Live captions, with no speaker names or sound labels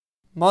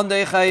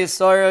Monday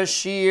Chayesara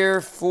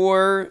Shiur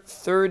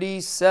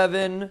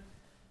 437.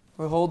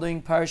 We're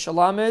holding Parsha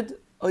Lamed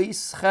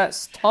Ois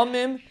Ches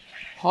Tamim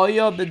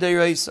haya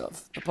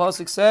b'dereisav. The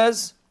pasuk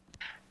says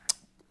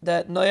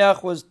that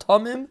Noach was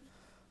Tamim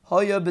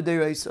haya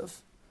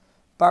b'dereisav.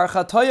 Bar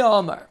Chataya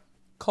Amar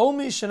Kol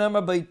mi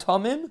shenemar by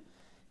Tamim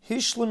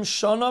Hishlim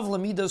Shanav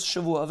Lamidas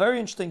Shavua. A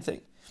very interesting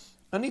thing.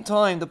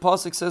 Anytime the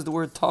pasuk says the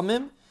word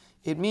Tamim,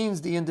 it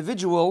means the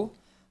individual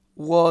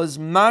was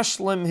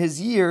mashlim his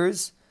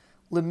years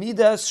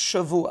Lamidas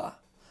Shavua,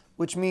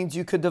 which means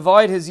you could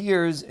divide his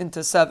years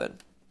into 7.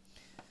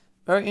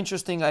 Very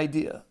interesting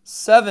idea.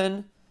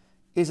 7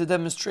 is a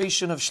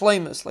demonstration of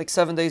shleimus, like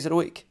 7 days of the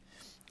week.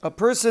 A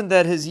person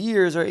that his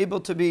years are able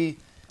to be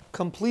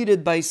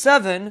completed by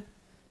 7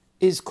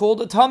 is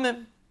called a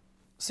tamim.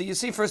 So you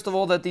see, first of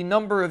all, that the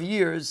number of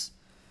years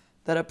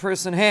that a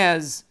person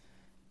has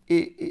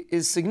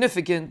is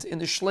significant in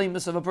the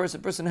shleimus of a person.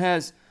 A person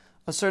has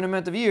a certain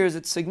amount of years,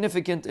 it's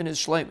significant in his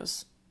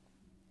shleimus.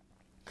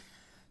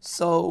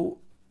 So,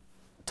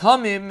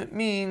 tamim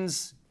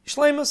means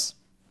shleimus.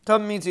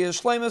 Tamim means he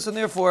has shleimus, and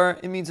therefore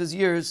it means his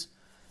years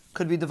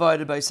could be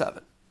divided by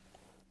 7.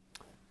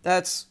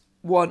 That's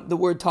one, the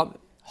word tamim.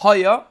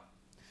 Haya,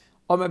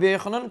 Amar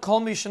B'Yechanan, Kol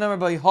mi shenemar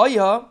by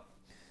haya,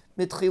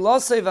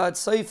 mitchilasei v'ad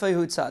seifei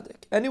hu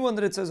tzadik. Anyone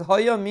that it says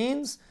haya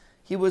means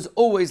he was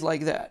always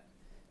like that.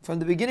 From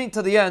the beginning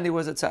to the end, he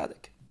was a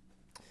tzaddik.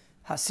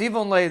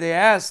 Hasivon lei, they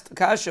asked,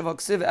 Kashav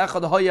aksiv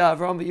echad haya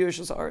Avram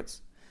v'yirshas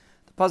haaretz.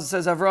 The pasuk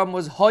says Avram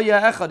was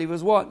haya echad, he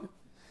was one.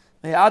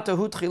 Me'ata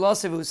hu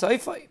tchilasei v'hu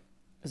seifei.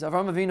 Is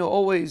Avram Avinu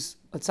always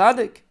a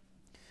tzaddik?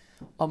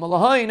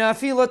 Amalahai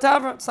na'afila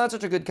tavra. It's not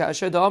such a good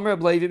kasha. Da Amar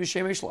Ablevi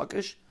b'shem Eish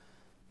Lakish.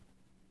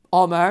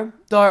 Amar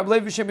da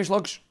Ablevi b'shem Eish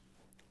Lakish.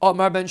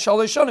 Amar ben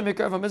Shalosh Shanim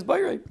Mikra Avram is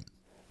Bayrei.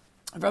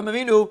 Avram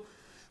Avinu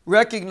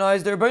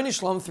recognized their Rebbeinu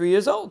Shalom 3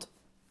 years old.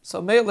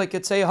 So Melech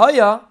could say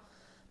haya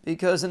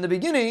because in the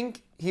beginning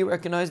he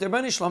recognized their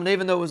Rebbeinu Shalom,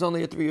 even though it was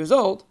only at 3 years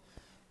old.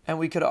 And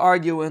we could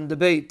argue and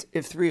debate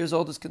if 3 years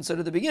old is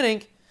considered the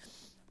beginning.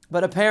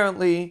 But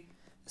apparently,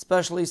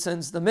 especially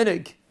since the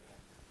minig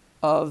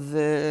of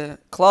the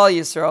Klal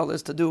Yisrael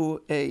is to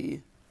do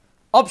a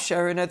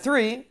upsharing at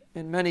 3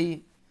 in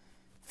many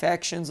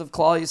factions of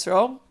Klal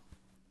Yisrael.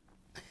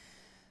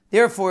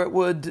 Therefore,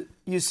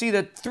 you see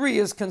that 3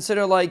 is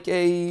considered like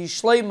a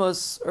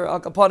shleimus or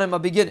akapanim, a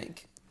beginning.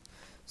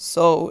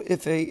 So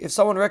if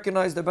someone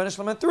recognized the Ben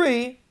Shalom at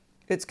 3,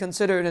 it's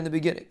considered in the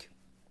beginning.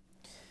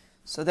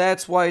 So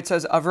that's why it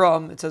says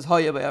Avram, it says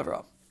haya by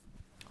Avram.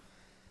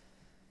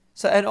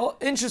 So, and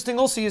interesting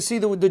also, you see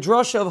the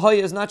drasha of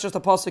haya is not just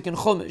a pasuk in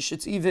Chumash,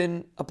 it's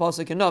even a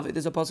pasuk in Navi.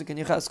 There's a pasuk in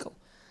Yecheskel.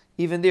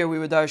 Even there we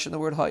would dash in the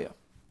word haya.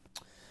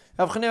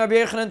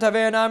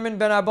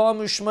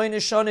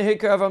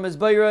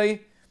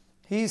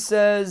 He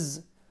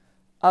says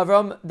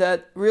Avram,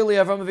 that really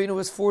Avram Avinu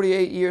was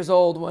 48 years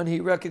old when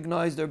he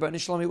recognized their Rebbeinu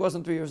Shalom. He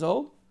wasn't 3 years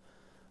old.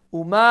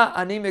 Uma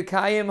ani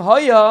mekayim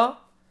haya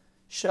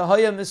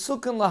shehaya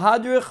mesukan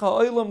lahadrich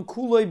ha'olam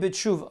kuloi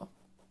b'tshuva.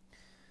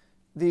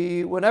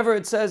 Whenever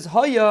it says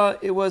haya,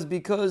 it was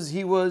because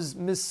he was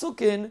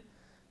misukin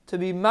to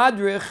be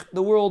madrich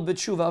the world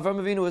b'tshuva. Avram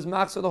Avinu was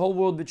machzor the whole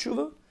world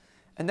b'tshuva,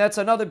 and that's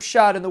another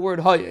pshat in the word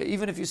haya.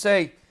 Even if you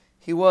say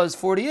he was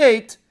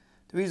 48,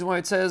 the reason why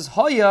it says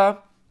haya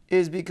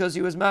is because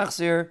he was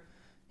machzor,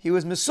 he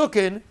was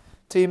misukin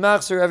to be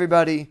machzor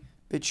everybody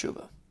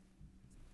b'tshuva.